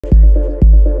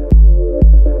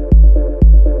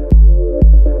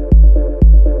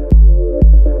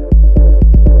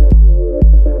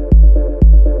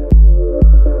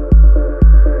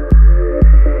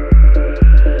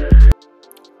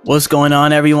What's going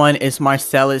on, everyone? It's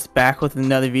Marsellis back with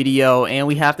another video, and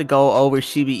we have to go over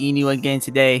Shiba Inu again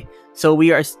today. So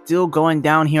we are still going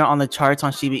down here on the charts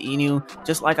on Shiba Inu.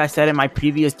 Just like I said in my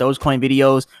previous Dogecoin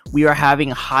videos, we are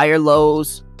having higher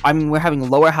lows. We're having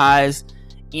lower highs,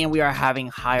 and we are having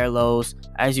higher lows.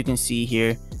 As you can see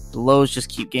here, the lows just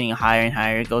keep getting higher and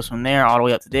higher. It goes from there all the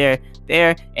way up to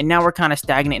there, and now we're kind of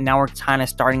stagnant, and now we're kind of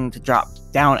starting to drop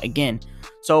down again.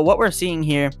 So what we're seeing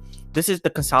here, this is the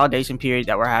consolidation period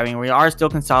that we're having. We are still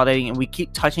consolidating, and we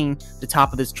keep touching the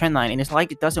top of this trend line, and it's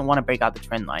like it doesn't want to break out the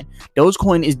trend line.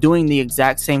 Dogecoin is doing the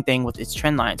exact same thing with its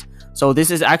trend lines. So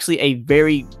this is actually a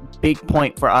very big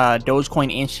point for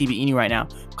Dogecoin and Shiba Inu right now,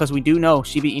 because we do know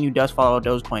Shiba Inu does follow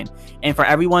Dogecoin. And for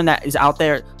everyone that is out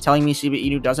there telling me Shiba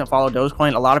Inu doesn't follow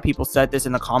Dogecoin, a lot of people said this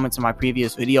in the comments in my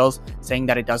previous videos saying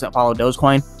that it doesn't follow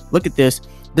Dogecoin. Look at this.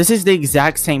 This is the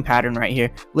exact same pattern right here.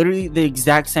 Literally the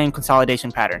exact same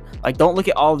consolidation pattern. Like, don't look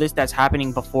at all this that's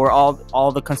happening before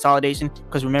all the consolidation,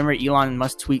 because remember, Elon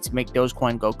Musk tweets make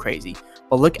Dogecoin go crazy.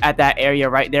 But look at that area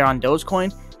right there on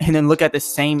Dogecoin, and then look at the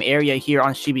same area here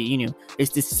on Shiba Inu.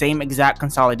 It's the same exact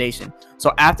consolidation.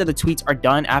 So after the tweets are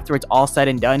done, after it's all said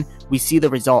and done, we see the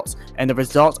results. And the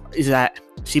result is that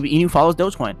Shiba Inu follows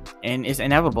Dogecoin, and it's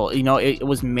inevitable. You know, it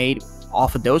was made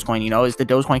off of Dogecoin. You know, it's the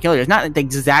Dogecoin killer. It's not the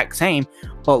exact same,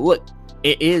 but look,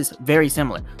 it is very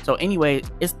similar. So anyway,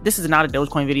 this is not a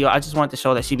Dogecoin video. I just wanted to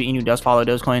show that Shiba Inu does follow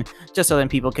Dogecoin, just so then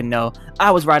people can know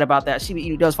I was right about that. Shiba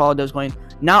Inu does follow Dogecoin,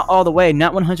 not all the way,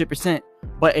 not 100%,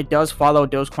 but it does follow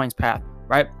Dogecoin's path,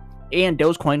 right? And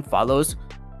Dogecoin follows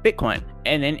Bitcoin,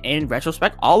 and then in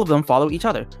retrospect, all of them follow each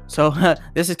other. So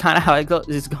this is kind of how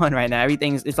it's going right now.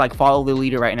 It's like follow the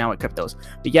leader right now with cryptos.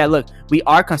 But yeah, look, we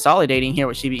are consolidating here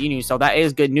with Shiba Inu, so that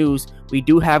is good news. We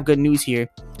do have good news here,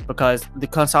 because the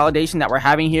consolidation that we're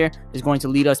having here is going to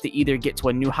lead us to either get to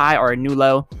a new high or a new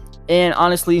low. And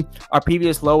honestly, our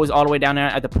previous low was all the way down there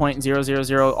at the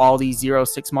 0.000, all these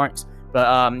 0.6 marks.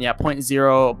 But yeah,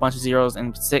 0.0, a bunch of zeros,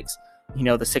 and 6. You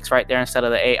know, the 6 right there instead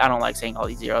of the 8. I don't like saying all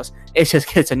these zeros. It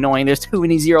just gets annoying. There's too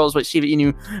many zeros with Shiba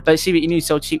Inu. But Shiba Inu is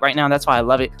so cheap right now. That's why I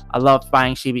love it. I love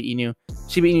buying Shiba Inu.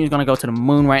 Shiba Inu is going to go to the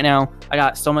moon right now. I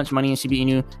got so much money in Shiba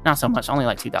Inu. Not so much. Only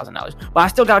like $2,000. But I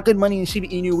still got good money in Shiba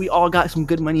Inu. We all got some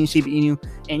good money in Shiba Inu.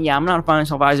 And yeah, I'm not a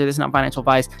financial advisor. This is not financial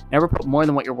advice. Never put more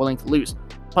than what you're willing to lose.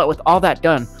 But with all that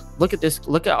done, look at this.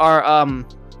 Look at our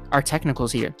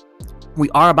technicals here. We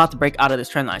are about to break out of this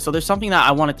trend line. So there's something that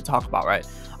I wanted to talk about, right?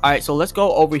 All right, so let's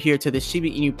go over here to the Shiba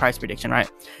Inu price prediction, right?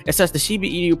 It says the Shiba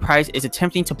Inu price is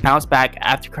attempting to bounce back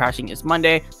after crashing its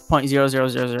Monday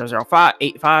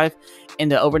 0.000085,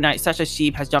 and the overnight session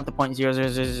Shib has jumped to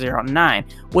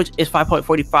 0.00009, which is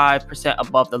 5.45%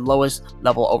 above the lowest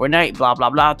level overnight, blah,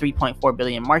 blah, blah, 3.4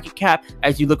 billion market cap.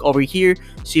 As you look over here,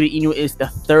 Shiba Inu is the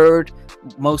third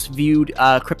most viewed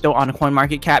crypto on the coin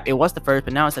market cap. It was the first,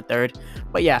 but now it's the third.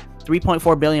 But yeah,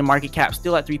 3.4 billion market cap,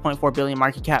 still at 3.4 billion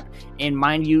market cap. And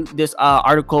mind you, this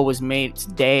article was made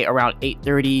today around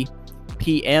 8:30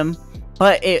 p.m.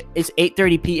 but it's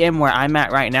 8:30 p.m. where I'm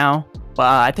at right now. But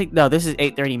I think, no, this is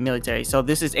 8:30 military, so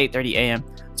this is 8:30 a.m.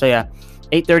 So yeah,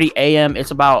 8:30 a.m.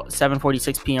 it's about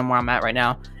 7:46 p.m. where I'm at right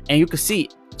now. And you can see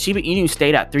Shiba Inu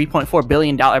stayed at $3.4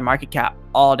 billion market cap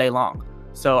all day long.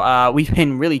 So we've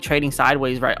been really trading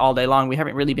sideways right all day long. We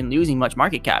haven't really been losing much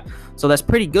market cap. So that's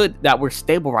pretty good that we're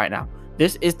stable right now.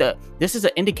 This is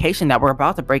an indication that we're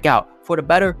about to break out, for the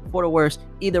better, for the worse.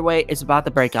 Either way, it's about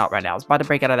to break out right now. It's about to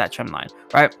break out of that trend line,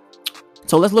 right?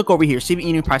 So let's look over here. Shiba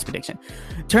Inu price prediction.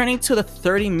 Turning to the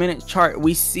 30-minute chart,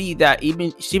 we see that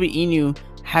even Shiba Inu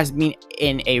has been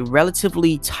in a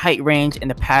relatively tight range in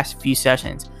the past few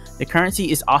sessions. The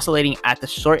currency is oscillating at the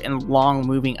short and long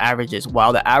moving averages,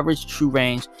 while the average true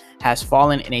range has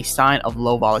fallen in a sign of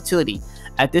low volatility.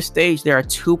 At this stage, there are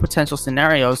two potential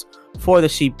scenarios for the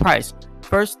Shib price.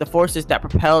 First, the forces that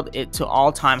propelled it to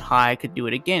all-time high could do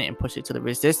it again and push it to the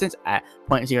resistance at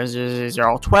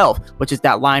 0.00012, which is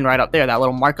that line right up there, that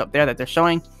little mark up there that they're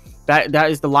showing.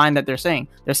 That is the line that they're saying.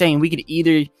 They're saying we could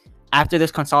either, after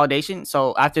this consolidation,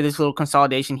 so after this little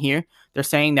consolidation here, they're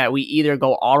saying that we either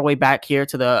go all the way back here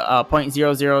to the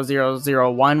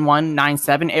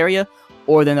 0.0001197 area,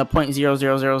 or then the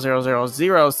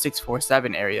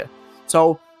 0.000000647 area.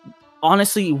 So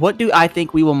honestly, what do I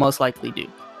think we will most likely do?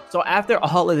 So after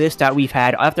all of this that we've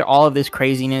had, after all of this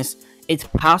craziness, it's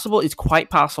quite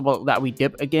possible that we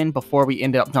dip again before we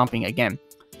end up jumping again.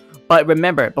 But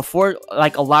remember, before,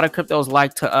 like, a lot of cryptos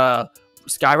like to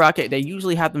skyrocket, they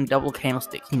usually have them double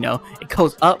candlesticks. You know, it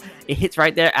goes up, it hits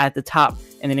right there at the top,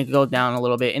 and then it goes down a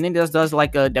little bit, and then it does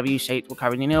like a W-shaped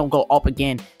recovery, and then it'll go up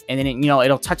again, and then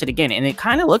it'll touch it again, and it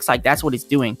kind of looks like that's what it's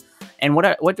doing. And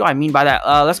what do I mean by that?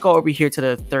 Let's go over here to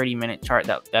the 30-minute chart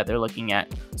that they're looking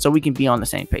at, so we can be on the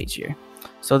same page here.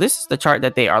 So this is the chart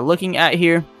that they are looking at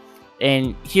here,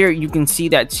 and here you can see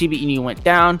that Shiba Inu went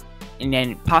down, and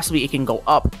then possibly it can go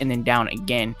up and then down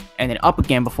again and then up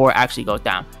again before it actually goes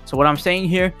down. So what I'm saying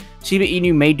here, Shiba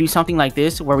Inu may do something like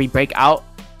this where we break out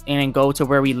and then go to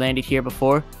where we landed here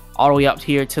before, all the way up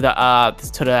here to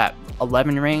the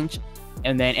 11 range,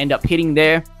 and then end up hitting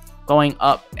there, going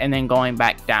up and then going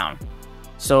back down.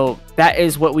 So that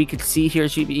is what we could see here.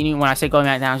 Shiba Inu, when I say going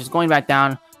back down, just going back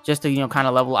down just to kind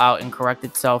of level out and correct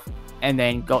itself, and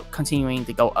then continuing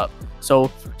to go up.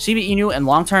 So Shiba Inu in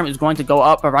long term is going to go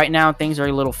up, but right now things are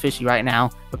a little fishy right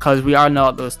now because we all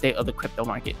know the state of the crypto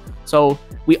market. So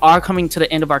we are coming to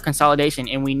the end of our consolidation,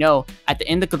 and we know at the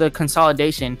end of the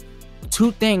consolidation,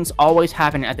 two things always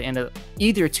happen at the end of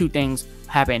either two things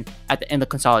happen at the end of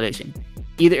consolidation.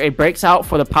 Either it breaks out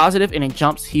for the positive and it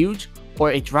jumps huge,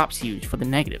 or it drops huge for the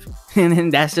negative. And then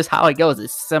that's just how it goes.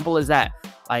 It's simple as that.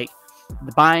 Like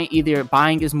either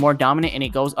buying is more dominant and it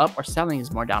goes up, or selling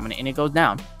is more dominant and it goes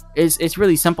down. It's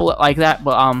really simple like that.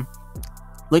 But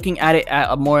looking at it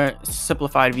at a more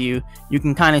simplified view, you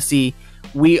can kind of see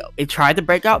it tried to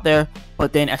break out there,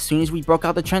 but then as soon as we broke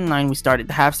out the trend line, we started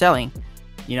to have selling,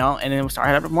 and then we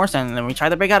started having more selling, and then we tried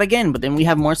to break out again, but then we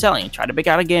have more selling. Tried to break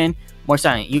out again, more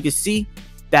selling. You can see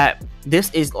that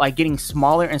this is like getting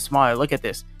smaller and smaller. Look at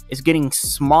this. It's getting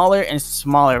smaller and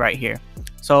smaller right here.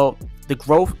 So the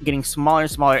growth getting smaller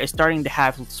and smaller. It's starting to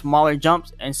have smaller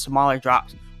jumps and smaller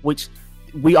drops, which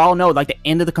we all know, like the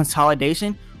end of the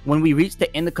consolidation, when we reach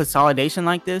the end of consolidation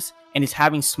like this and it's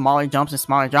having smaller jumps and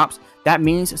smaller drops, that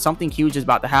means something huge is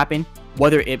about to happen.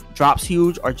 Whether it drops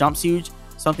huge or jumps huge,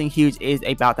 something huge is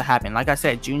about to happen. Like I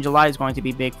said, June, July is going to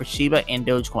be big for Shiba and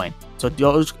Dogecoin. So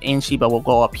Doge and Shiba will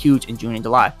go up huge in June and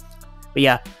July. But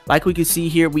yeah, like we can see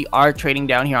here, we are trading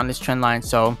down here on this trend line.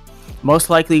 So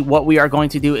most likely what we are going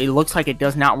to do, it looks like it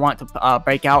does not want to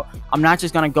break out. I'm not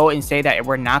just going to go and say that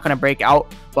we're not going to break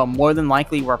out, but more than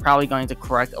likely we're probably going to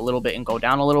correct a little bit and go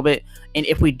down a little bit. And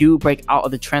if we do break out of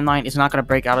the trend line, it's not going to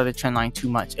break out of the trend line too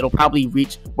much. It'll probably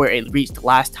reach where it reached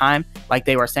last time, like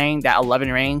they were saying, that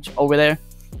 11 range over there,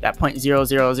 that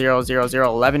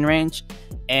 0.000011 range.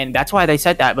 And that's why they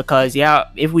said that, because yeah,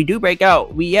 if we do break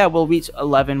out, we'll reach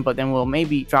 11, but then we'll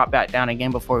maybe drop back down again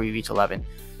before we reach 11.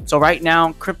 So right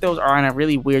now, cryptos are in a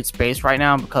really weird space right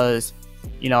now because,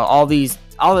 all this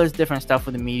different stuff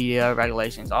with the media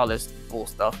regulations, all this bull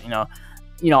stuff,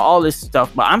 all this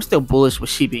stuff. But I'm still bullish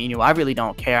with Shiba Inu. I really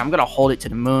don't care. I'm gonna hold it to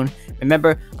the moon.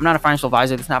 Remember, I'm not a financial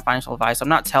advisor. It's not financial advice. I'm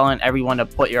not telling everyone to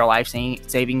put your life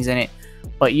savings in it.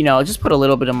 But just put a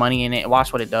little bit of money in it.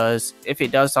 Watch what it does. If it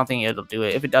does something, it'll do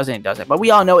it. If it doesn't, it doesn't. But we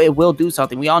all know it will do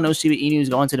something. We all know Shiba Inu is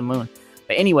going to the moon.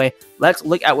 But anyway, let's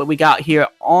look at what we got here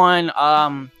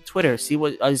on Twitter. See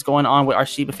what is going on with our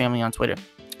Shiba family on Twitter.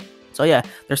 So yeah,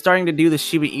 they're starting to do the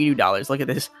Shiba Inu dollars. Look at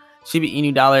this Shiba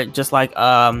Inu dollar, just like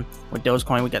with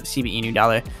Dogecoin, we got the Shiba Inu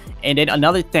dollar. And then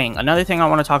another thing I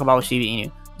want to talk about with Shiba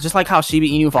Inu, just like how Shiba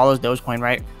Inu follows Dogecoin,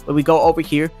 right? But we go over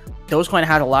here, Dogecoin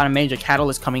has a lot of major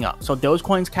catalysts coming up. So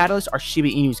Dogecoin's catalysts are Shiba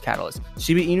Inu's catalysts.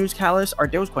 Shiba Inu's catalysts are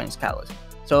Dogecoin's catalysts.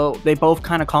 So they both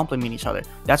kind of complement each other.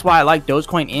 That's why I like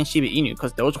Dogecoin and Shiba Inu,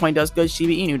 because Dogecoin does good,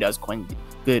 Shiba Inu does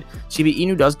good. Shiba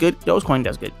Inu does good, Dogecoin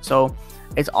does good. So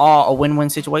it's all a win-win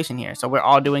situation here. So we're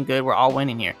all doing good, we're all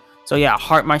winning here. So yeah,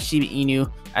 heart my Shiba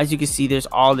Inu. As you can see, there's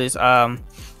all this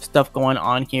stuff going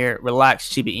on here. Relax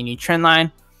Shiba Inu trend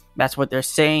line. That's what they're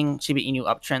saying. Shiba Inu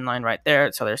uptrend line right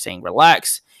there. So they're saying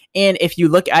relax. And if you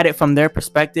look at it from their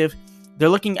perspective, they're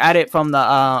looking at it from the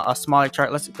a smaller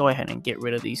chart. Let's go ahead and get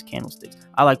rid of these candlesticks.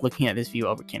 I like looking at this view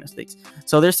over candlesticks.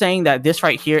 So they're saying that this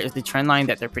right here is the trend line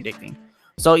that they're predicting.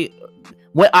 So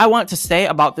what I want to say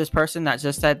about this person that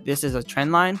just said this is a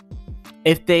trend line,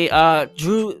 if they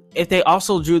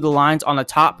also drew the lines on the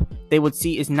top, they would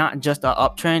see it's not just an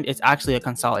uptrend, it's actually a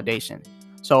consolidation.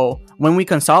 So when we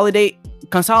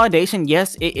consolidation,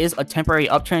 yes, it is a temporary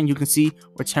uptrend. You can see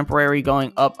we're temporary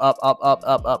going up,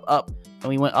 and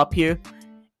we went up here,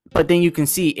 but then you can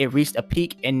see it reached a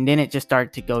peak and then it just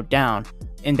started to go down.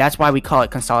 And that's why we call it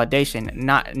consolidation,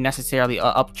 not necessarily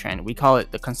an uptrend. We call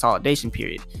it the consolidation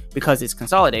period because it's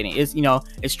consolidating.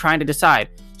 It's trying to decide,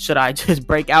 should I just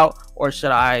break out or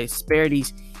should I spare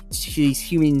these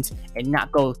humans and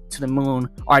not go to the moon,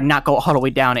 or not go all the way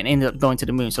down and end up going to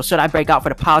the moon? So should I break out for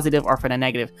the positive or for the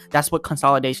negative? That's what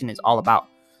consolidation is all about.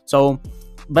 So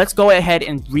let's go ahead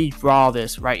and redraw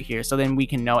this right here, so then we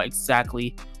can know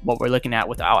exactly what we're looking at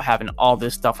without having all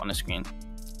this stuff on the screen.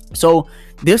 So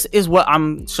this is what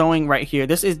I'm showing right here.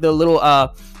 This is the little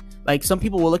Like, some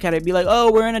people will look at it and be like,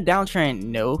 oh, we're in a downtrend.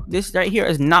 No, this right here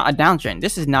is not a downtrend.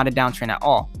 This is not a downtrend at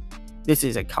all. This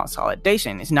is a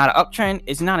consolidation. It's not an uptrend.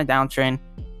 It's not a downtrend.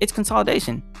 It's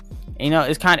consolidation. You know,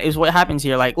 it's what happens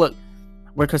here. Like, look,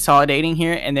 we're consolidating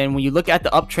here, and then when you look at the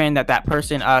uptrend that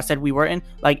person said we were in,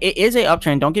 like, it is a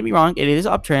uptrend. Don't get me wrong, it is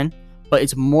an uptrend, but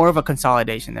it's more of a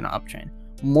consolidation than an uptrend.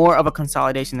 More of a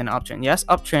consolidation than an uptrend. Yes,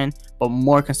 uptrend, but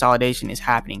more consolidation is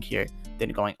happening here than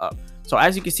going up. So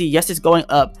as you can see, yes, it's going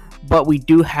up, but we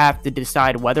do have to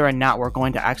decide whether or not we're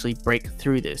going to actually break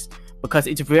through this, because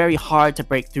it's very hard to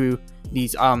break through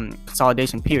these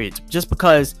consolidation periods, just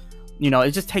because, you know,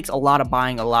 it just takes a lot of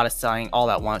buying, a lot of selling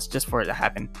all at once just for it to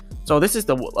happen. So this is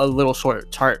a little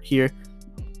short chart here,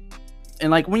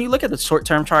 and like, when you look at the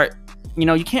short-term chart, you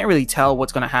know, you can't really tell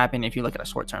what's going to happen if you look at a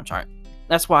short-term chart.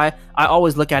 That's why I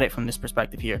always look at it from this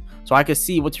perspective here, so I can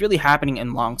see what's really happening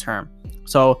in long term.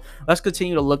 So let's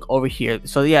continue to look over here.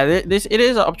 So yeah, it is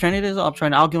an uptrend. It is an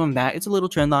uptrend. I'll give them that. It's a little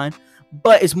trend line,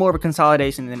 but it's more of a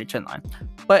consolidation than a trend line.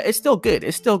 But it's still good.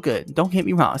 It's still good. Don't get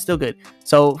me wrong. It's still good.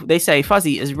 So they say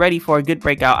Fuzzy is ready for a good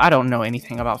breakout. I don't know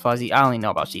anything about Fuzzy. I only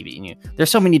know about Shiba Inu. There's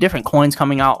so many different coins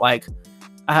coming out. Like,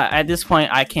 at this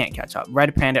point, I can't catch up.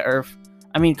 Red Panda Earth.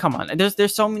 I mean, come on.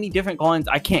 There's so many different coins.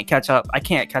 I can't catch up. I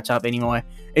can't catch up anymore.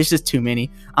 It's just too many.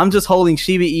 I'm just holding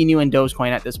Shiba Inu and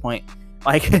Dogecoin at this point.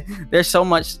 Like, there's so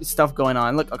much stuff going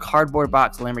on. Look, a cardboard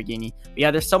box Lamborghini. But yeah,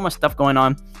 there's so much stuff going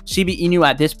on. Shiba Inu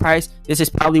at this price, this is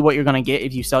probably what you're gonna get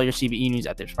if you sell your Shiba Inus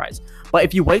at this price. But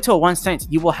if you wait till 1 cent,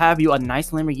 you will have you a nice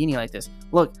Lamborghini like this.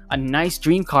 Look, a nice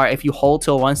dream car if you hold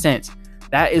till 1 cent.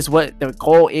 That is what the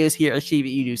goal is here at Shiba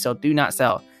Inu. So do not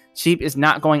sell. Sheep is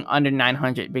not going under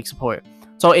 900, big support.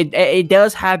 So it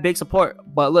does have big support,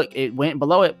 but look, it went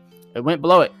below it. It went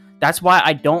below it. That's why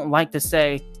I don't like to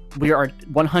say we are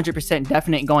 100%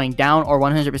 definite going down or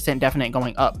 100% definite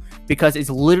going up, because it's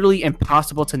literally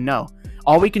impossible to know.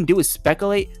 All we can do is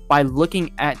speculate by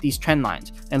looking at these trend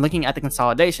lines and looking at the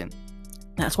consolidation.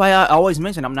 That's why I always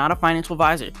mention I'm not a financial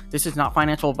advisor. This is not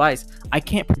financial advice. I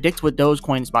can't predict what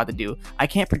Dogecoin is about to do. I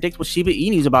can't predict what Shiba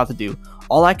Inu is about to do.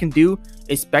 All I can do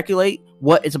is speculate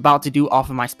what it's about to do off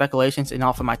of my speculations and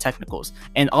off of my technicals.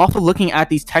 And off of looking at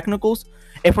these technicals,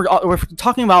 if we're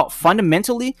talking about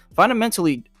fundamentally,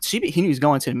 Shiba Inu is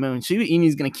going to the moon. Shiba Inu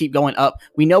is going to keep going up.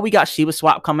 We know we got Shiba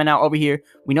Swap coming out over here.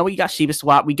 We know we got Shiba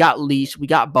Swap. We got Leash. We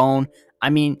got Bone. I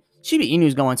mean, Shiba Inu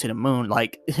is going to the moon.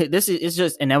 Like, this is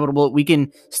just inevitable. We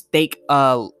can stake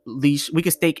Leash. We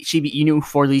can stake Shiba Inu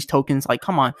for Leash tokens. Like,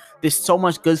 come on. There's so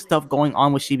much good stuff going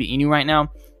on with Shiba Inu right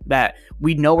now that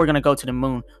we know we're going to go to the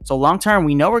moon. So long term,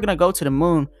 we know we're going to go to the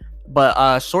moon.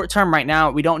 But short term right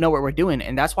now, we don't know what we're doing.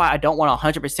 And that's why I don't want to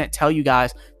 100% tell you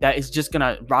guys that it's just going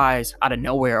to rise out of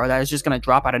nowhere or that it's just going to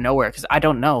drop out of nowhere, because I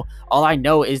don't know. All I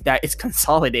know is that it's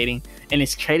consolidating and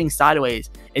it's trading sideways.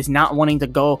 It's not wanting to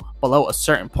go below a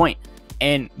certain point.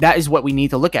 And that is what we need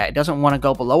to look at. It doesn't want to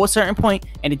go below a certain point,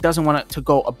 and it doesn't want it to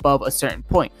go above a certain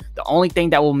point. The only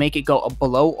thing that will make it go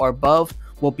below or above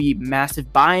will be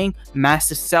massive buying,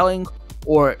 massive selling,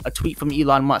 or a tweet from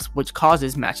Elon Musk, which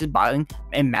causes massive buying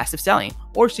and massive selling,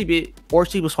 or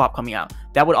Shiba Swap coming out.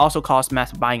 That would also cause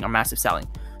massive buying or massive selling.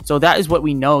 So that is what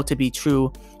we know to be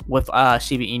true with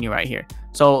Shiba Inu right here.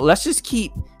 So let's just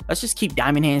keep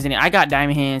diamond hands in it. I got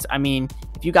diamond hands. I mean,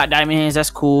 if you got diamond hands,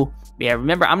 that's cool. But yeah,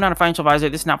 remember, I'm not a financial advisor.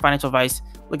 This is not financial advice.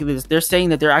 Look at this. They're saying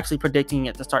that they're actually predicting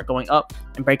it to start going up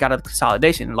and break out of the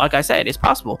consolidation. Like I said, it's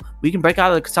possible. We can break out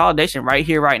of the consolidation right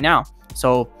here, right now.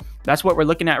 So that's what we're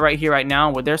looking at right here, right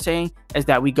now. What they're saying is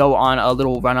that we go on a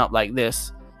little run up like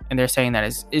this, and they're saying that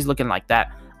is looking like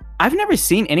that. I've never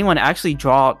seen anyone actually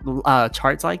draw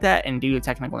charts like that and do a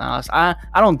technical analysis. I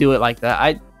don't do it like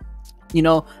that.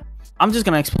 I'm just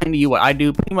gonna explain to you what I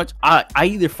do. Pretty much, I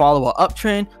either follow an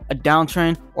uptrend, a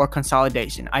downtrend, or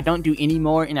consolidation. I don't do any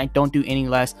more and I don't do any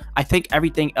less. I think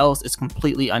everything else is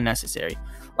completely unnecessary.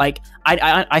 Like,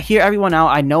 I hear everyone out.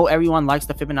 I know everyone likes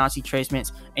the Fibonacci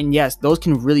tracements, and yes, those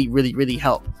can really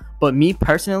help. But me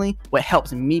personally, what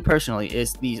helps me personally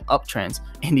is these uptrends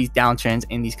and these downtrends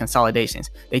and these consolidations.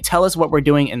 They tell us what we're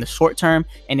doing in the short term,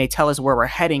 and they tell us where we're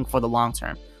heading for the long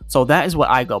term. So that is what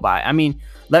I go by. I mean,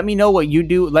 let me know what you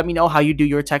do. Let me know how you do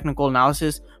your technical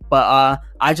analysis. But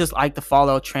I just like to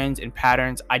follow trends and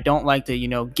patterns. I don't like to,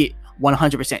 get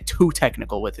 100% too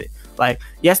technical with it. Like,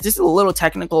 yes, this is a little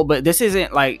technical, but this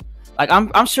isn't like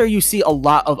I'm sure you see a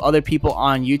lot of other people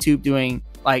on YouTube doing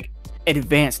like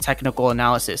advanced technical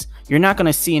analysis. You're not going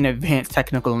to see an advanced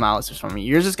technical analysis from me.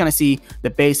 You're just going to see the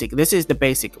basic. This is the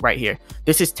basic right here.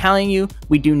 This is telling you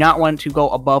we do not want to go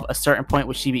above a certain point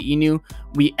with Shiba Inu.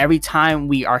 Every time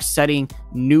we are setting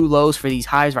new lows for these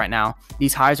highs right now,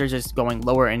 these highs are just going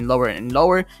lower and lower and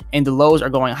lower, and the lows are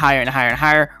going higher and higher and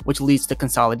higher, which leads to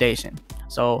consolidation.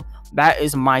 So that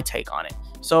is my take on it.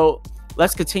 So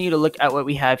let's continue to look at what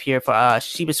we have here for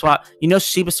Shiba Swap. You know,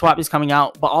 Shiba Swap is coming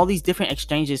out, but all these different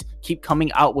exchanges keep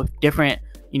coming out with different,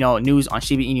 you know, news on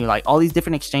Shiba Inu. Like all these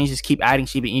different exchanges keep adding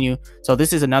Shiba Inu. So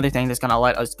this is another thing that's gonna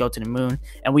let us go to the moon.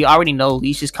 And we already know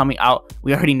Leash is coming out.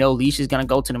 We already know Leash is gonna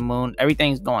go to the moon.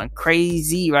 Everything's going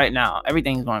crazy right now.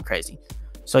 Everything's going crazy.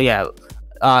 So yeah,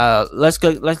 let's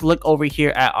look over here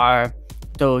at our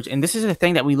Doge, and this is the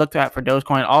thing that we looked at for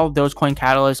Dogecoin. All Dogecoin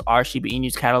catalysts are Shiba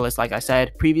Inu's catalysts, like I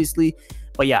said previously.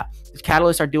 But yeah, the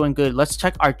catalysts are doing good. Let's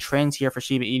check our trends here for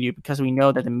Shiba Inu, because we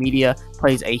know that the media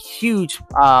plays a huge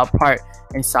part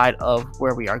inside of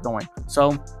where we are going.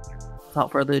 So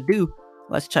without further ado,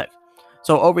 let's check.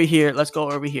 So over here, let's go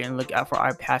over here and look out for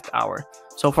our past hour.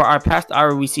 So for our past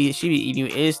hour, we see Shiba Inu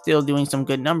is still doing some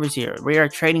good numbers here. We are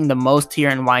trading the most here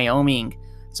in Wyoming.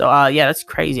 So yeah, that's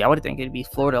crazy. I would think it'd be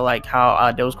Florida, like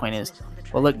how Dogecoin is.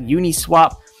 Well, look,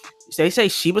 Uniswap. They say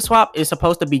Shiba Swap is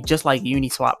supposed to be just like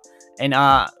Uniswap. And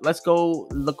let's go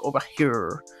look over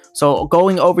here. So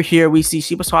going over here, we see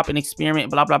Shiba Swap and experiment,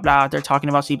 blah blah blah. They're talking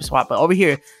about Shiba Swap, but over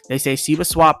here they say Shiba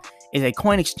Swap is a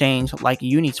coin exchange like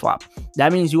Uniswap.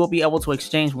 That means you will be able to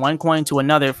exchange one coin to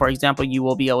another. For example, you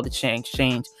will be able to exchange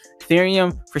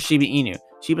Ethereum for Shiba Inu.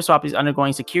 Shiba Swap is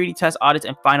undergoing security tests, audits,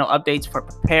 and final updates for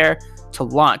prepare to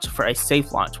launch for a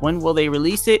safe launch. When will they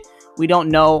release it? We don't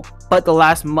know, but the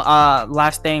last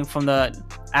thing from the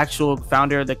actual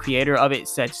founder, the creator of it,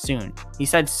 said soon. He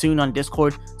said soon on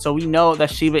Discord, so we know that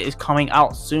Shiba is coming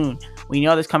out soon. We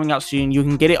know that's coming out soon. You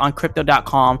can get it on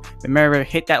crypto.com. Remember,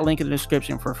 hit that link in the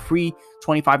description for free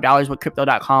 $25 with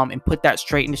crypto.com and put that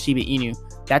straight into Shiba Inu.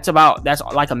 That's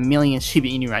like a million Shiba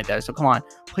Inu right there. So come on,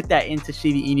 put that into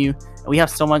Shiba Inu. And we have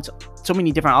so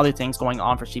many different other things going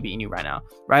on for Shiba Inu right now,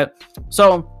 right?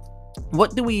 So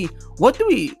what do we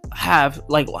have?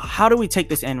 Like, how do we take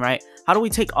this in, right? How do we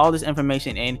take all this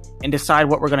information in and decide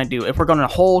what we're going to do? If we're going to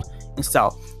hold and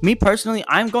sell. Me personally,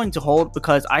 I'm going to hold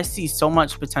because I see so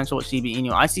much potential with Shiba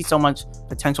Inu. I see so much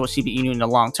potential with Shiba Inu in the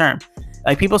long term.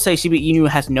 Like, people say Shiba Inu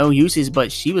has no uses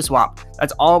but Shiba Swap.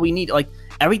 That's all we need. Like,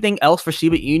 everything else for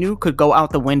Shiba Inu could go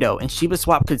out the window and Shiba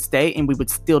Swap could stay and we would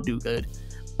still do good.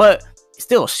 But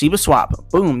still, Shiba Swap,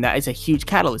 boom, that is a huge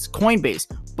catalyst. Coinbase,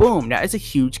 boom, that is a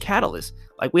huge catalyst.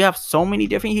 Like, we have so many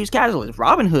different huge catalysts.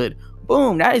 Robinhood,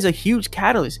 boom, that is a huge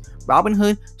catalyst.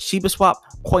 Robinhood, Shiba Swap,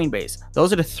 Coinbase.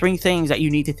 Those are the three things that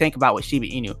you need to think about with Shiba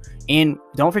Inu. And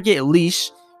don't forget Leash,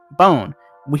 Bone.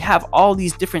 We have all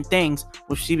these different things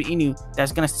with Shiba Inu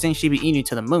that's going to send Shiba Inu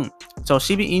to the moon. So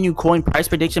Shiba Inu coin price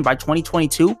prediction by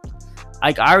 2022.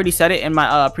 Like, I already said it in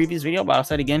my previous video, but I'll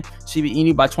say it again. Shiba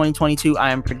Inu by 2022,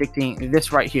 I am predicting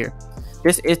this right here.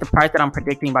 This is the price that I'm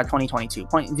predicting by 2022,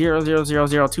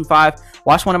 0.000025.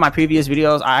 Watch one of my previous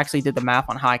videos. I actually did the math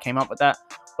on how I came up with that,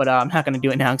 but I'm not going to do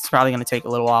it now. It's probably going to take a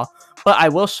little while. But I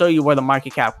will show you where the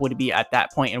market cap would be at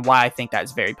that point and why I think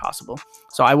that's very possible.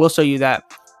 So I will show you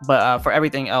that. But for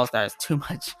everything else, that is too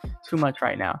much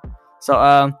right now. So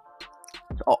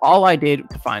all I did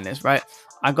to find this, right?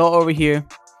 I go over here.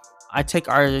 I take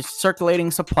our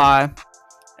circulating supply,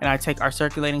 and I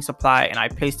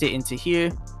paste it into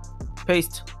here.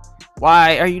 Paste.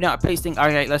 Why are you not pasting?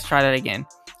 Okay, let's try that again.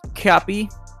 Copy,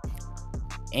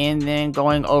 and then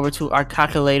going over to our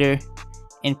calculator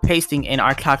and pasting in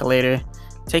our calculator,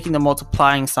 taking the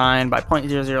multiplying sign by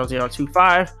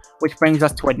 0.00025, which brings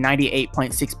us to a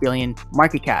 98.6 billion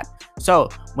market cap. So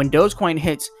when Dogecoin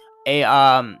hits a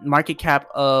market cap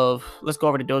of, let's go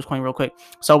over to Dogecoin real quick.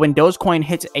 So when Dogecoin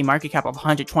hits a market cap of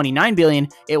 129 billion,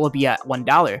 it will be at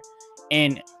 $1.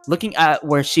 And looking at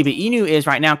where Shiba Inu is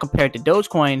right now compared to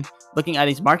Dogecoin, looking at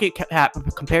its market cap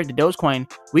compared to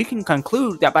Dogecoin, we can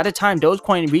conclude that by the time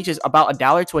Dogecoin reaches about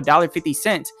 $1 to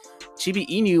 $1.50, Shiba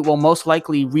Inu will most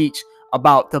likely reach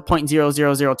about the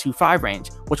 0.00025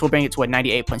 range, which will bring it to a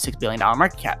 $98.6 billion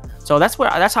market cap. So that's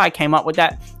how I came up with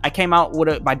that. I came out with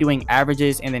it by doing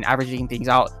averages and then averaging things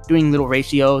out, doing little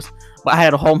ratios. But I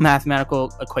had a whole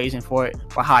mathematical equation for it,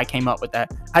 for how I came up with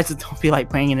that. I just don't feel like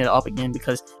bringing it up again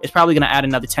because it's probably going to add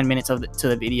another 10 minutes to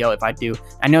the video if I do.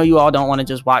 I know you all don't want to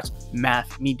just watch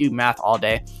me do math all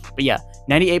day. But yeah,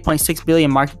 98.6 billion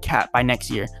market cap by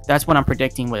next year. That's what I'm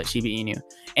predicting with Shiba Inu.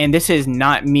 And this is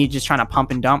not me just trying to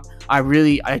pump and dump.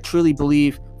 I truly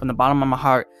believe from the bottom of my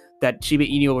heart that Shiba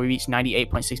Inu will reach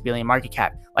 98.6 billion market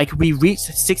cap. Like, we reached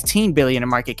 16 billion in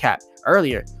market cap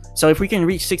earlier. So if we can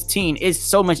reach 16, it's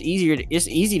so much easier. It's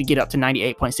easy to get up to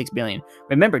 98.6 billion.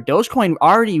 Remember, Dogecoin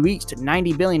already reached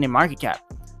 90 billion in market cap.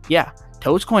 Yeah,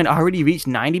 Dogecoin already reached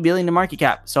 90 billion in market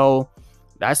cap. So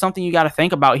that's something you got to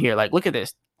think about here. Like, look at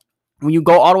this. When you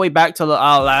go all the way back to the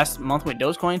last month with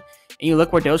Dogecoin, and you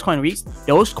look where Dogecoin reached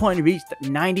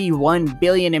 91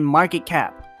 billion in market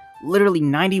cap. Literally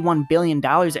 $91 billion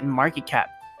in market cap.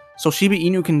 So Shiba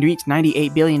Inu can reach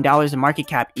 $98 billion in market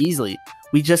cap easily.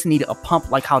 We just need a pump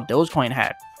like how Dogecoin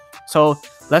had. So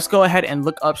let's go ahead and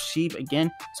look up Shib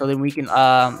again, so then we can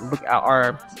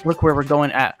look where we're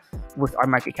going at with our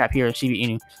market cap here at Shiba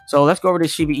Inu. So let's go over to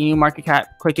Shiba Inu market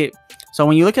cap, click it. So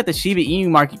when you look at the Shiba Inu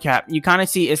market cap, you kind of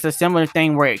see it's a similar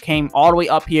thing where it came all the way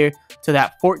up here to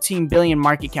that 14 billion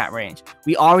market cap range.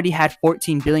 We already had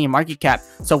 14 billion market cap.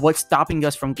 So what's stopping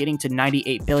us from getting to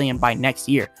 98 billion by next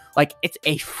year? Like, it's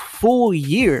a full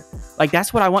year. Like,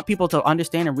 that's what I want people to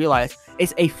understand and realize.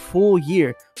 It's a full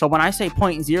year. So when I say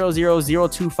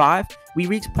 0.00025, we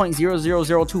reached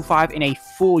 0.00025 in a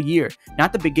full year,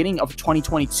 not the beginning of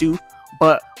 2022,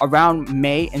 but around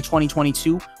May in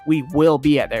 2022, we will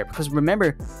be at there. Because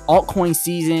remember, altcoin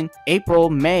season, April,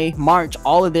 May, March,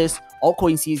 all of this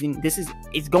altcoin season,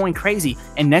 it's going crazy,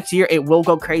 and next year it will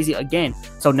go crazy again.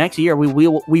 So next year we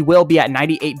will be at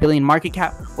 98 billion market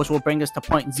cap, which will bring us to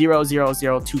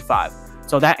 0.00025.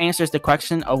 So that answers the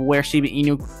question of where Shiba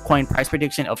Inu coin price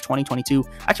prediction of 2022.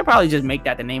 I should probably just make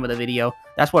that the name of the video.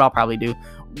 That's what I'll probably do.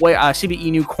 Where Shiba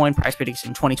Inu coin price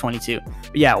prediction 2022.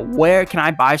 But yeah, where can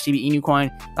I buy Shiba Inu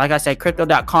coin? Like I said,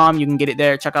 crypto.com, you can get it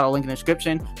there. Check out the link in the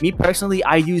description. Me personally,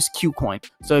 I use Qcoin.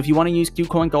 So if you want to use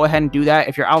Qcoin, go ahead and do that.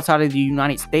 If you're outside of the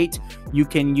United States, you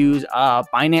can use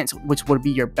Binance, which would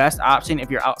be your best option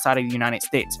if you're outside of the United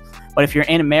States. But if you're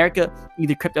in America,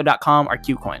 either crypto.com or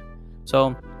Qcoin.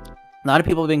 So a lot of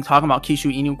people have been talking about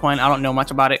Shiba Inu coin. I don't know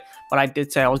much about it, but I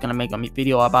did say I was going to make a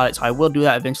video about it. So I will do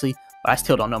that eventually, but I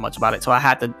still don't know much about it. So I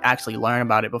had to actually learn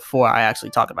about it before I actually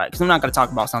talk about it, because I'm not going to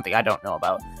talk about something I don't know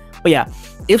about. But yeah,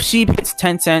 if Shib hits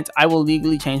 10 cents, I will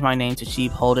legally change my name to Shib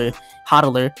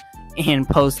Hodler and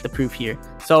post the proof here.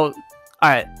 So, all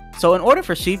right. So in order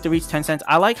for Shib to reach 10 cents,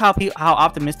 I like how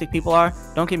optimistic people are.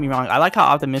 Don't get me wrong. I like how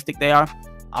optimistic they are.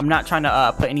 I'm not trying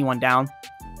to put anyone down,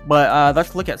 but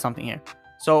let's look at something here.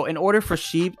 So in order for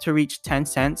Shib to reach 10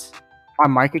 cents, our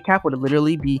market cap would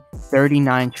literally be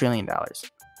 $39 trillion.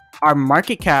 Our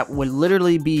market cap would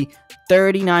literally be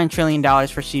 $39 trillion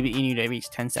for Shiba Inu to reach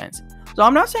 10 cents. So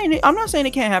I'm not saying it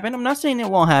can't happen. I'm not saying it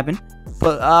won't happen.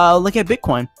 But look at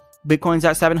Bitcoin. Bitcoin's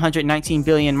at 719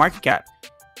 billion market cap.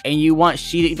 And you want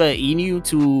Shiba Inu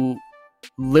to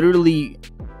literally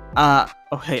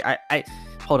okay, I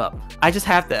hold up. I just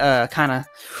have to kind of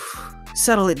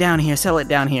settle it down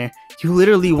here. You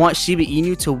literally want Shiba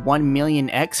Inu to 1 million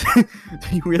X? Do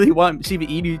you really want Shiba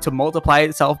Inu to multiply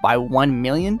itself by 1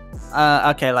 million?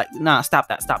 Okay, like, nah, stop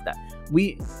that.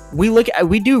 We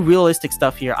do realistic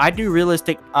stuff here. I do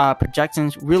realistic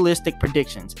projections, realistic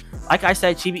predictions. Like I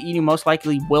said, Shiba Inu most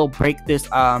likely will break this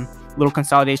little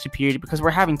consolidation period because we're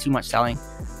having too much selling.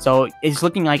 So it's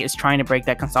looking like it's trying to break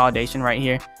that consolidation right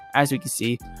here, as we can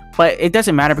see. But it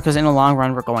doesn't matter because in the long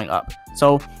run we're going up.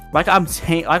 So like I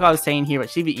was saying here with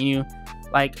Shiba Inu,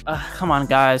 like come on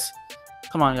guys,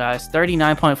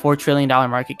 39.4 trillion dollar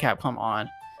market cap. Come on.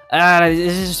 It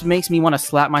just makes me want to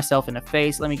slap myself in the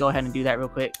face. Let me go ahead and do that real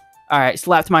quick. All right,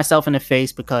 slapped myself in the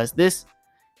face because this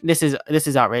is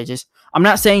outrageous. I'm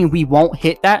not saying we won't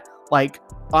hit that. Like,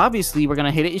 obviously we're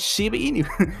gonna hit it. It's Shiba Inu.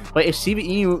 But if Shiba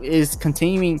Inu is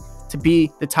continuing to be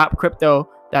the top crypto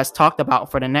that's talked about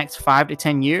for the next 5 to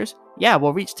 10 years, yeah,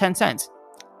 we'll reach 10 cents.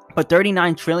 But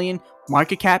 39 trillion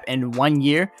market cap in 1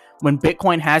 year, when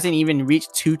Bitcoin hasn't even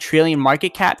reached 2 trillion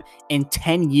market cap in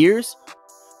 10 years,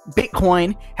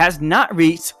 Bitcoin has not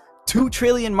reached 2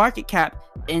 trillion market cap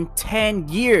in 10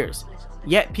 years.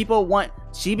 Yet people want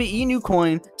Shiba Inu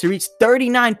coin to reach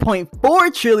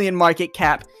 39.4 trillion market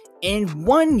cap in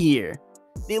 1 year.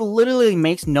 It literally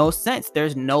makes no sense.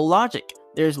 There's no logic.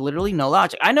 There's literally no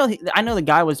logic. I know the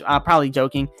guy was probably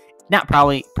joking. Not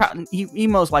probably. He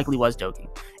most likely was joking.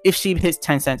 If Shib hits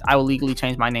 10 cents, I will legally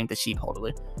change my name to Shib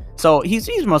Hodler. So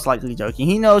he's most likely joking.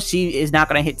 He knows Shib is not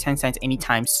going to hit 10 cents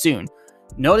anytime soon.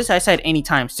 Notice I said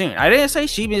anytime soon. I didn't say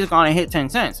Shib is going to hit 10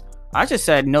 cents. I just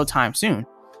said no time soon.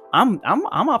 I'm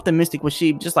optimistic with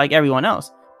Shib just like everyone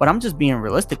else, but I'm just being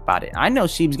realistic about it. I know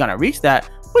Shib's going to reach that,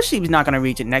 but Shib's not going to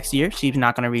reach it next year. Shib's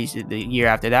not going to reach it the year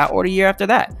after that or the year after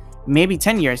that. Maybe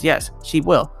 10 years, yes, Shib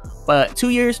will. But 2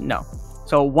 years, no.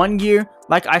 So 1 year,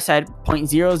 like I said,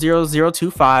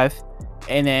 0.00025.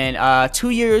 And then 2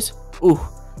 years, ooh,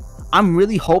 I'm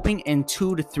really hoping in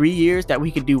 2 to 3 years that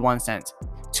we could do 1 cent.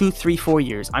 2, 3, 4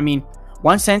 years. I mean,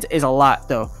 1 cent is a lot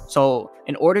though. So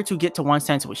in order to get to 1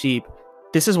 cent with Shib,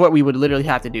 this is what we would literally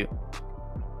have to do.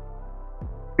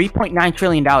 $3.9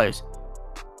 trillion.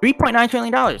 $3.9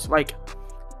 trillion. Like,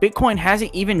 Bitcoin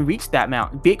hasn't even reached that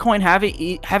amount. Bitcoin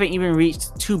haven't even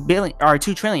reached 2 billion or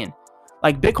 2 trillion.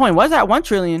 Like, Bitcoin was at 1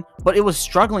 trillion, but it was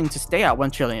struggling to stay at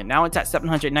 1 trillion. Now it's at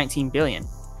 719 billion.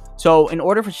 So in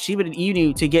order for Shiba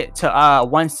Inu to get to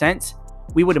 1 cent,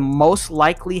 we would most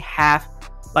likely have,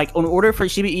 like, in order for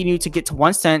Shiba Inu to get to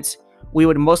 1 cent, we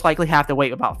would most likely have to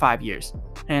wait about 5 years.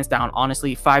 Hands down,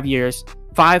 honestly, 5 years,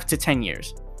 5 to 10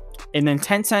 years. And then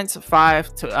 10 cents,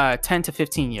 10 to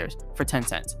 15 years for 10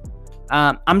 cents.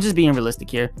 I'm just being realistic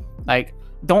here. Like,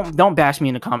 don't bash me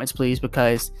in the comments, please,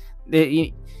 because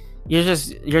you're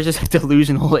just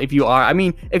delusional if you are. I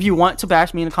mean, if you want to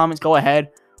bash me in the comments, go ahead.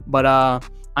 But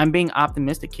I'm being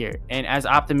optimistic here, and as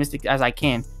optimistic as I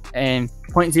can. And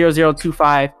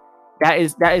 0.0025, that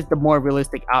is the more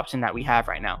realistic option that we have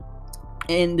right now.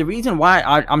 And the reason why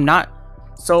I'm not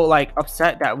so like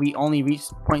upset that we only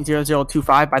reached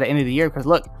 0.0025 by the end of the year, because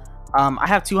look, I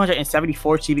have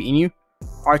 274 Shiba Inu,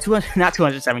 or 200, not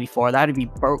 274. That'd be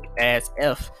broke as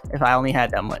if I only had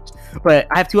that much. But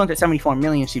I have 274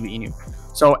 million Shiba Inu.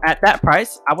 So at that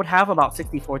price, I would have about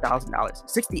 $64,000,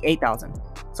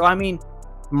 $68,000. So I mean,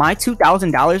 my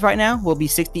 $2,000 right now will be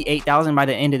 $68,000 by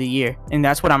the end of the year, and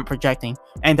that's what I'm projecting.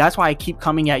 And that's why I keep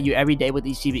coming at you every day with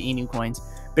these Shiba Inu coins,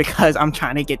 because I'm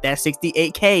trying to get that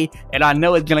 68K, and I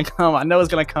know it's gonna come. I know it's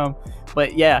gonna come.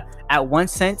 But yeah, at 1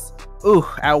 cent,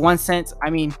 at 1 cent, I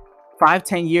mean,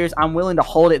 5-10 years, I'm willing to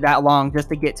hold it that long just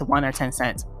to get to 1 or 10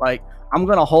 cents. Like, I'm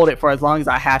gonna hold it for as long as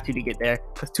I have to get there,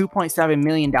 because $2.7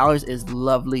 million is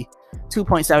lovely.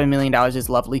 $2.7 million is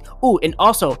lovely. Oh, and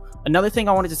also another thing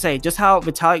I wanted to say, just how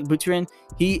Vitalik Buterin,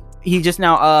 he just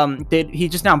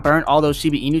now burned all those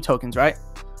Shiba Inu tokens, right?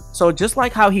 So just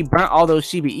like how he burnt all those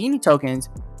Shiba Inu tokens,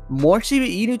 more Shiba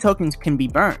Inu tokens can be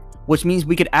burnt, which means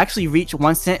we could actually reach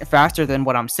 1 cent faster than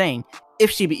what I'm saying if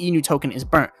Shiba Inu token is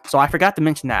burnt. So I forgot to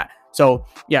mention that. So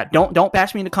yeah, don't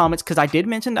bash me in the comments, because I did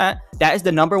mention that. That is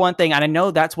the #1 thing, and I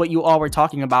know that's what you all were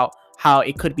talking about, how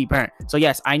it could be burnt. So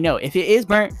yes, I know if it is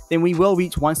burnt, then we will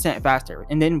reach 1 cent faster,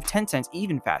 and then 10 cents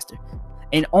even faster.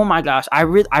 And oh my gosh, I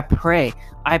pray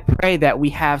that we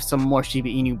have some more Shiba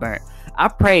Inu burnt. I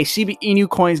pray Shiba Inu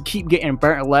coins keep getting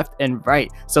burnt left and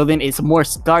right, so then it's more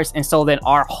scarce, and so then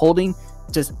our hodling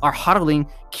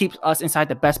keeps us inside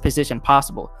the best position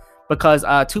possible. Because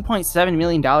 $2.7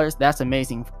 million, that's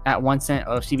amazing at 1 cent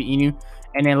of Shiba Inu.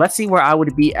 And then let's see where I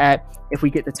would be at if we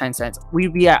get to 10 cents.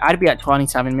 I'd be at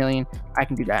 27 million. I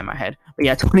can do that in my head. But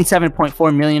yeah,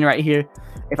 27.4 million right here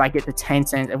if I get to 10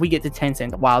 cents. If we get to 10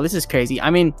 cents, wow, this is crazy. I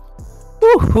mean,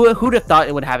 who'd have thought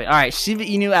it would happen? All right, Shiba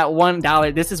Inu at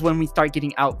 $1. This is when we start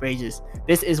getting outrageous.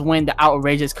 This is when the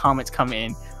outrageous comments come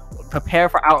in. Prepare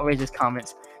for outrageous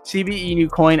comments. Shiba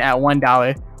Inu coin at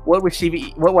 $1. What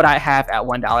would I have at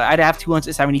 $1? I'd have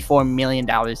 $274 million.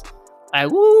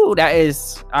 Woo, that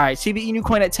is all right. Shiba Inu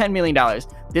coin at $10 million.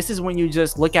 This is when you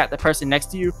just look at the person next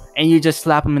to you and you just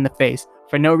slap them in the face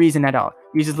for no reason at all.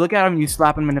 You just look at them, you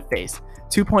slap them in the face.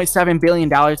 $2.7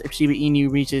 billion if Shiba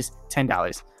Inu reaches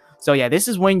 $10. So yeah, this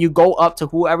is when you go up to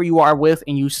whoever you are with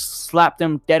and you slap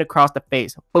them dead across the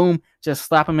face. Boom, just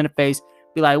slap them in the face.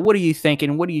 Be like, what are you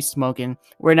thinking? What are you smoking?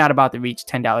 We're not about to reach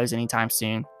 $10 anytime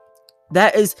soon.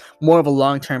 That is more of a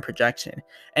long-term projection.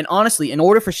 And honestly, in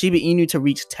order for Shiba Inu to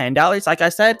reach $10, like I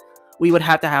said, we would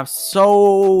have to have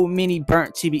so many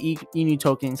burnt Shiba Inu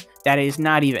tokens that is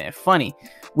not even funny.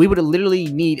 We would literally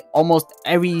need almost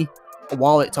every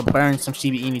wallet to burn some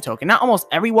Shiba Inu token. Not almost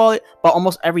every wallet, but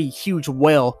almost every huge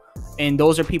whale. And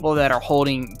those are people that are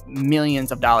holding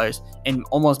millions of dollars and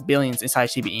almost billions inside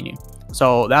Shiba Inu.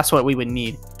 So that's what we would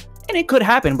need. And it could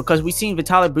happen because we've seen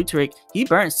Vitalik Buterin, he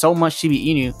burned so much Shiba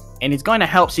Inu, and it's going to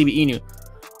help Shiba Inu.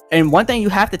 And one thing you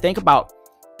have to think about,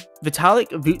 Vitalik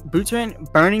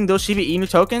Buterin burning those Shiba Inu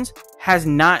tokens has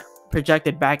not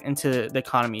projected back into the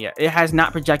economy yet. It has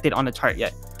not projected on the chart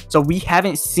yet. So we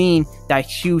haven't seen that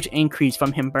huge increase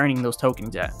from him burning those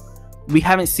tokens yet. We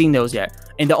haven't seen those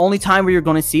yet. And the only time where you're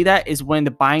going to see that is when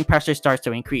the buying pressure starts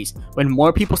to increase. When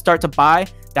more people start to buy,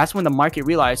 that's when the market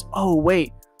realizes, oh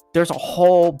wait, there's a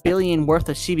whole billion worth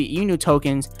of Shiba Inu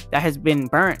tokens that has been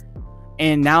burnt.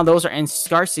 And now those are in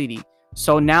scarcity.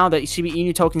 So now the Shiba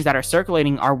Inu tokens that are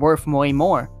circulating are worth way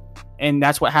more. And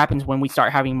that's what happens when we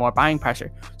start having more buying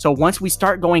pressure. So once we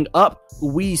start going up,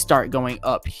 we start going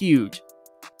up huge.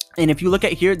 And if you look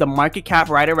at here, the market cap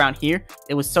right around here,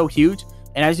 it was so huge.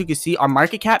 And as you can see, our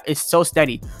market cap is so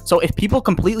steady. So if people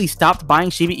completely stopped buying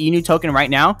Shiba Inu token right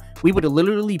now, we would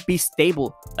literally be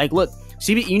stable. Like, look,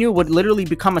 Shiba Inu would literally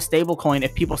become a stable coin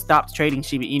if people stopped trading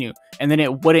Shiba Inu, and then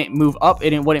it wouldn't move up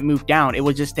and it wouldn't move down. It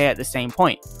would just stay at the same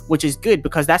point, which is good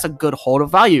because that's a good hold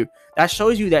of value. That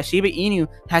shows you that Shiba Inu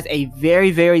has a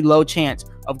very, very low chance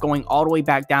of going all the way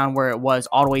back down where it was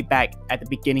all the way back at the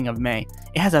beginning of May.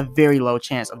 It has a very low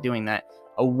chance of doing that.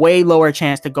 A way lower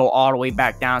chance to go all the way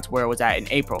back down to where it was at in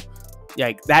April.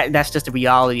 Like that's just the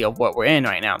reality of what we're in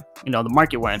right now. You know, the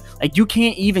market we're in. Like you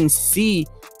can't even see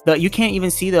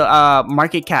the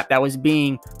market cap that was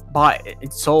being bought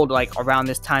and sold like around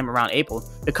this time, around April,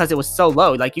 because it was so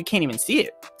low. Like you can't even see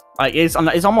it. Like it's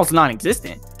almost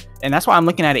non-existent. And that's why I'm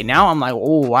looking at it now. I'm like,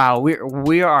 oh wow,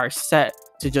 we are set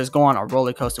to just go on a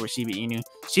roller coaster with Shiba Inu.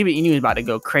 Shiba Inu is about to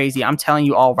go crazy. I'm telling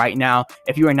you all right now,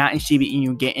 if you are not in Shiba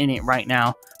Inu, get in it right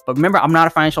now. But remember, I'm not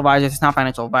a financial advisor. It's not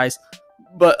financial advice.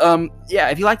 But yeah,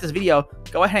 if you like this video,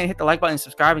 go ahead and hit the like button,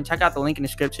 subscribe, and check out the link in the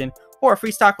description for a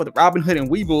free stock with Robinhood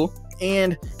and Webull.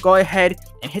 And go ahead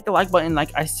and hit the like button, like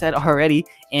I said already,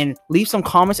 and leave some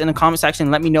comments in the comment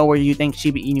section. Let me know where you think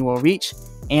Shiba Inu will reach,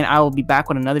 and I will be back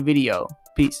with another video.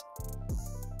 Peace.